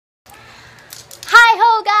Hi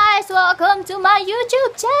ho guys! Welcome to my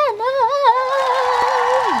YouTube channel!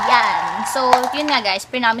 Yan. So, yun nga guys,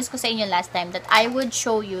 promise ko sa inyo last time that I would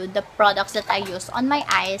show you the products that I use on my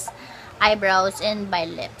eyes, eyebrows, and my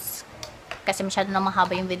lips. Kasi masyado na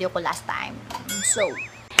mahaba yung video ko last time. So,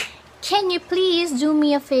 can you please do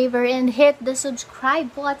me a favor and hit the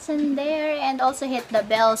subscribe button there and also hit the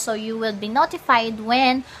bell so you will be notified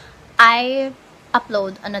when I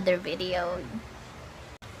upload another video.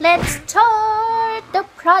 Let's start the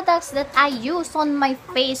products that I use on my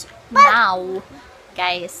face now,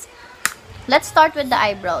 guys. Let's start with the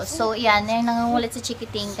eyebrows. So, yan, yung nangungulit si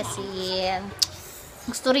Chikiting kasi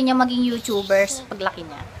gusto rin niya maging YouTubers paglaki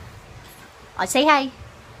niya. Oh, say hi.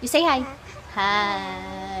 You say hi.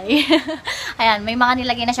 Hi. Ayan, may mga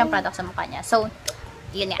nilagay na siyang products sa mukha niya. So,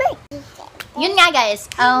 yun nga. Yun nga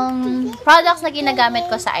guys, products na ginagamit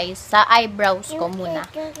ko sa eyebrows ko muna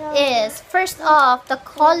is, first off, the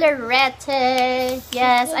Colorete.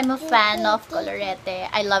 Yes, I'm a fan of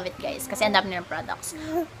Colorete. I love it guys, kasi ang dami nilang products.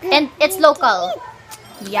 And it's local.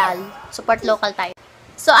 Yal. Support local tayo.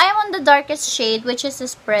 So, I am on the darkest shade, which is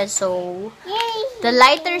Espresso. The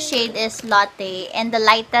lighter shade is Latte, and the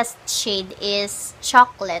lightest shade is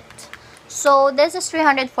Chocolate. So, this is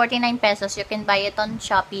 349 pesos. You can buy it on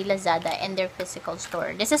Shopee, Lazada, and their physical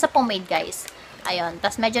store. This is a pomade, guys. Ayun.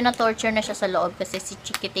 Tapos, medyo na-torture na siya sa loob kasi si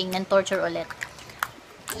Chikiting nan-torture ulit.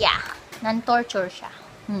 Yeah. Nan-torture siya.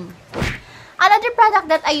 Another product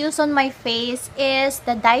that I use on my face is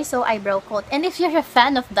the Daiso Eyebrow Coat. And if you're a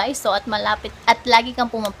fan of Daiso at malapit at lagi kang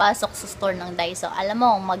pumapasok sa store ng Daiso, alam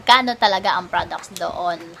mo, magkano talaga ang products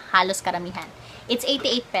doon. Halos karamihan. It's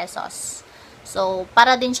 88 pesos. So,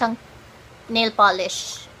 para din siyang nail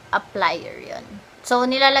polish applier yun. So,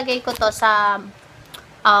 nilalagay ko to sa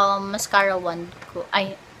mascara wand ko.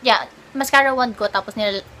 Mascara wand ko. Tapos,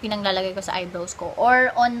 pinanglalagay ko sa eyebrows ko.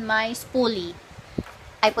 Or on my spoolie.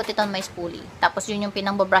 I put it on my spoolie. Tapos, yun yung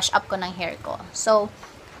pinang-brush up ko ng hair ko. So,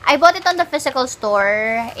 I bought it on the physical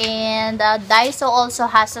store. And, Daiso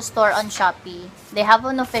also has a store on Shopee. They have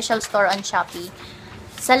an official store on Shopee.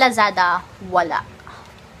 Sa Lazada, wala.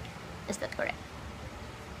 Is that correct?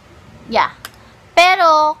 Yeah.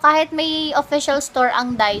 Pero, kahit may official store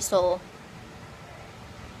ang Daiso,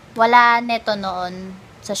 wala neto noon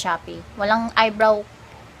sa Shopee. Walang eyebrow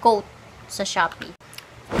coat sa Shopee.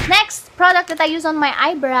 Next product that I use on my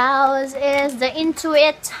eyebrows is the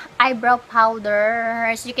Intuit Eyebrow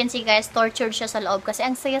Powder. As you can see guys, tortured siya sa loob kasi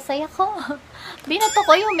ang saya-saya ko. Binato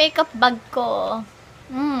ko yung makeup bag ko.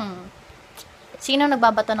 Sino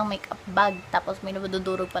nagbabato ng makeup bag tapos may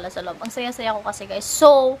nadudurog pala sa loob? Ang saya-saya ko kasi guys.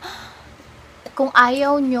 So, kung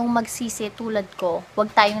ayaw nyong magsisi tulad ko, huwag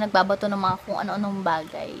tayong nagbabato ng mga kung ano-anong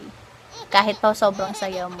bagay. Kahit pa sobrang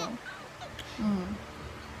saya mo.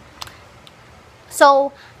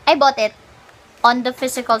 So, I bought it on the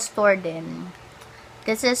physical store din.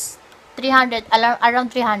 This is 300,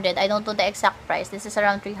 around 300. I don't know the exact price. This is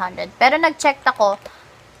around 300. Pero nag-check ako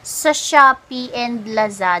sa Shopee and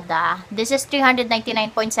Lazada. This is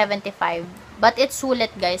 399.75. But it's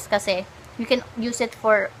sulit guys kasi you can use it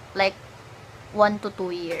for like 1 to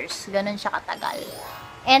 2 years. Ganun siya katagal.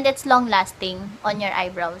 And it's long-lasting on your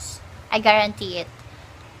eyebrows. I guarantee it.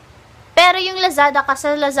 Pero yung Lazada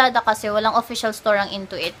kasi walang official store ang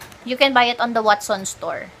Intuit. You can buy it on the Watson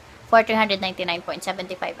store for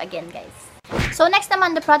 399.75 again, guys. So, next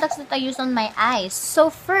naman, the products that I use on my eyes. So,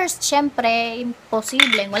 first, syempre,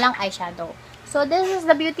 imposible, walang eyeshadow. So, this is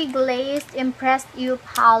the Beauty Glazed Impressed You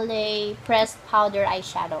Palette Pressed Powder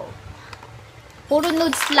Eyeshadow. Puro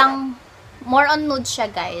nudes lang. More on nude siya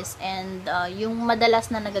guys, and yung madalas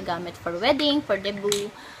na nagagamit for wedding, for debut.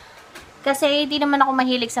 Kasi hindi naman ako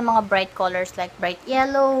mahilig sa mga bright colors like bright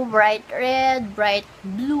yellow, bright red, bright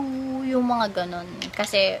blue, yung mga ganun.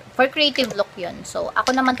 Kasi for creative look yun. So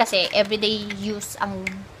ako naman kasi everyday use ang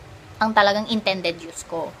talagang intended use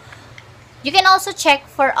ko. You can also check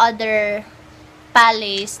for other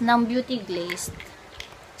palettes ng Beauty Glazed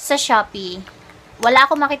sa Shopee. Wala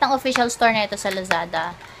akong makitang official store na ito sa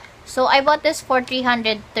Lazada. So, I bought this for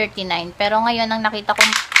 339. Pero ngayon, ang nakita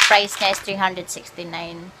kong price niya is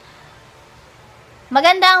 369.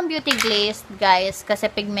 Maganda ang Beauty Glazed, guys, kasi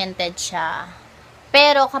pigmented siya.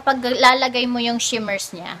 Pero, kapag lalagay mo yung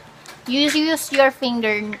shimmers niya, use your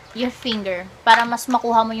finger para mas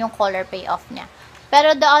makuha mo yung color payoff niya.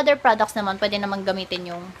 Pero, the other products naman, pwede naman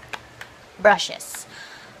gamitin yung brushes.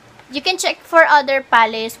 You can check for other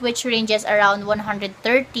palettes which ranges around 130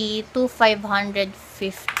 to 550.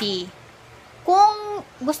 Kung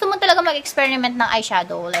gusto mo talaga mag-experiment ng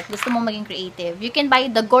eyeshadow, like gusto mo maging creative, you can buy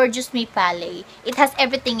the Gorgeous Me palette. It has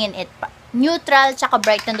everything in it. Neutral, tsaka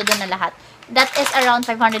bright, nandoon na lahat. that is around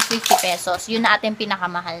 550 pesos. Yun na ating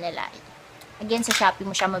pinakamahal nila. Again, sa Shopee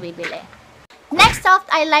mo siya mabibili. Next, soft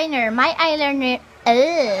eyeliner. My eyeliner,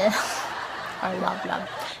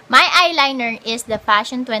 My eyeliner is the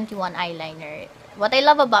Fashion 21 eyeliner. What I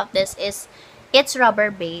love about this is it's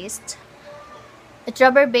rubber-based. It's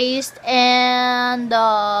rubber-based and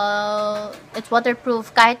it's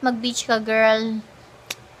waterproof. Kahit mag-beach ka, girl,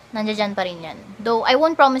 nandiyan pa rin yan. Though, I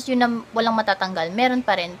won't promise you na walang matatanggal. Meron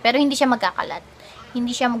pa rin. Pero hindi siya magkakalat.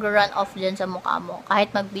 Hindi siya mag-run off dyan sa mukha mo.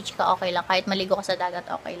 Kahit mag-beach ka, okay lang. Kahit maligo ka sa dagat,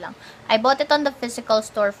 okay lang. I bought it on the physical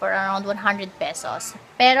store for around 100 pesos.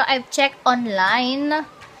 Pero I've checked online.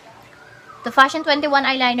 The Fashion 21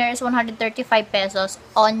 eyeliner is 135 pesos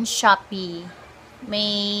on Shopee.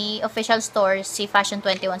 May official store si Fashion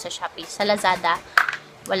 21 sa Shopee. Sa Lazada,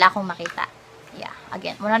 wala akong makita. Yeah,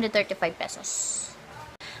 again, 135 pesos.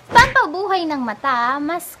 Pampabuhay ng mata,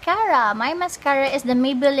 mascara. My mascara is the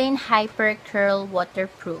Maybelline Hyper Curl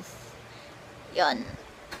Waterproof. Yon.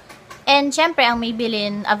 And syempre, ang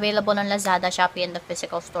Maybelline available on Lazada, Shopee, and the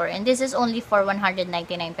physical store. And this is only for 199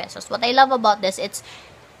 pesos. What I love about this, it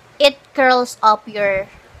curls up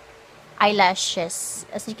your eyelashes.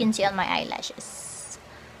 As you can see on my eyelashes.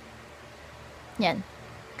 Yan.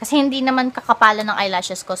 Kasi hindi naman kakapalan ng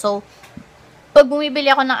eyelashes ko. So, pag bumibili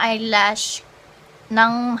ako ng eyelash,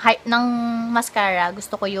 ng mascara,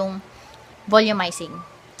 gusto ko yung volumizing.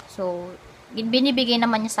 So, binibigay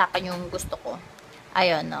naman niya sa akin yung gusto ko.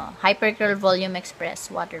 Ayun, no. Hyper Curl Volume Express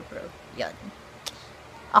Waterproof. Yun.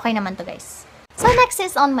 Okay naman to, guys. So, next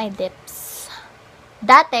is on my lips.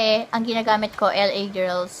 Dati, ang ginagamit ko, LA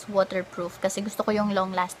Girls Waterproof. Kasi gusto ko yung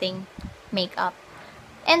long-lasting makeup.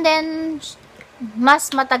 And then,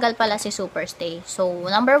 mas matagal pala si Superstay. So,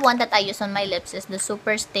 number 1 that I use on my lips is the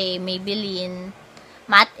Superstay Maybelline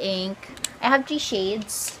Matte Ink. I have 3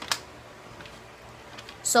 shades.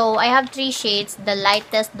 So, I have 3 shades. The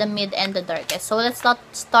lightest, the mid, and the darkest. So, let's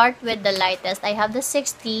start with the lightest. I have the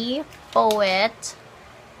 60 Poet.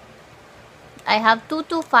 I have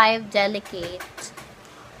 225 Delicate.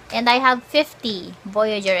 And I have 50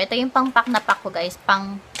 Voyager. Ito yung pang-pack na pack ko, guys.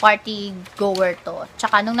 Pang party goer to.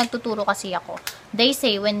 Tsaka, nung nagtuturo kasi ako, they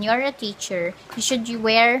say, when you're a teacher, you should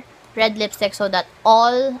wear red lipstick so that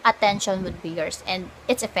all attention would be yours. And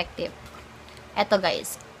it's effective. Ito,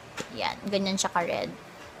 guys. Yan. Ganyan siya ka-red.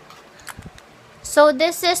 So,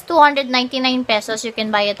 this is 299 pesos. You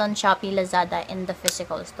can buy it on Shopee, Lazada, in the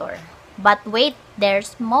physical store. But wait,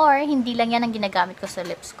 there's more. Hindi lang yan ang ginagamit ko sa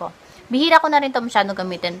lips ko. Bihira ko na rin ito masyado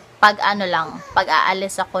gamitin pag pag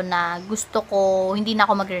aalis ako na gusto ko, hindi na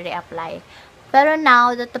ako magre-reapply. Pero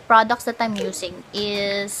now that the products that I'm using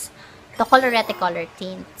is the Colorete Color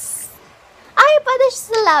Tints. Ay, pwede siya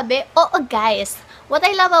sa labi. Oo, guys. What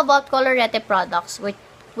I love about Colorete products,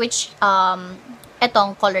 which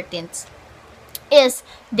etong color tints, is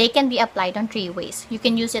they can be applied on 3 ways. You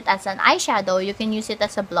can use it as an eyeshadow, you can use it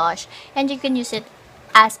as a blush, and you can use it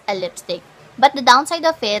as a lipstick. But the downside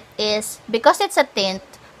of it is, because it's a tint,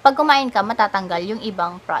 pag kumain ka, matatanggal yung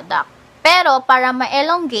ibang product. Pero, para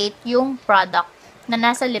ma-elongate yung product na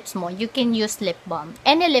nasa lips mo, you can use lip balm.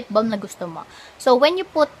 Any lip balm na gusto mo. So, when you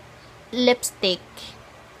put lipstick,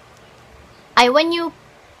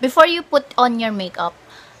 before you put on your makeup,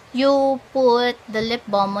 you put the lip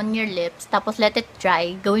balm on your lips, tapos let it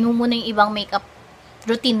dry. Gawin mo muna yung ibang makeup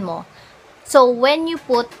routine mo. So, when you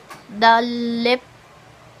put the lip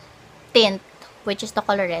tint, which is the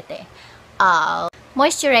Colorete,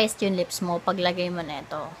 moisturized yung lips mo paglagay mo na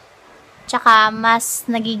ito. Tsaka, mas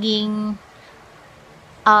nagiging,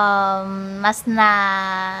 mas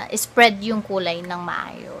na-spread yung kulay ng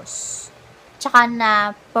maayos. Tsaka,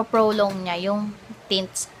 na-prolong niya yung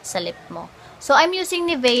tints sa lip mo. So, I'm using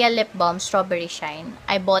Nivea Lip Balm Strawberry Shine.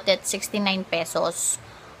 I bought it 69 pesos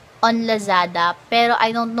on Lazada. Pero,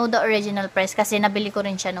 I don't know the original price kasi nabili ko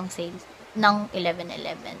rin siya nung sale ng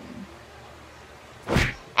 11/11.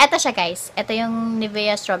 Ito siya, guys. Ito yung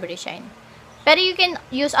Nivea Strawberry Shine. Pero you can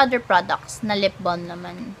use other products na lip balm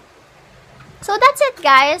naman. So, that's it,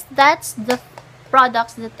 guys. That's the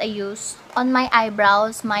products that I use on my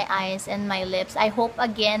eyebrows, my eyes, and my lips. I hope,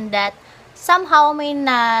 again, that somehow may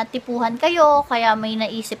natipuhan kayo, kaya may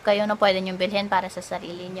naisip kayo na pwede nyo bilhin para sa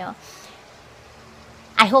sarili nyo.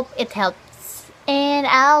 I hope it helps. And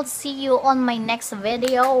I'll see you on my next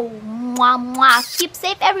video. Mwah, mwah. Keep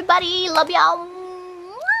safe, everybody. Love y'all.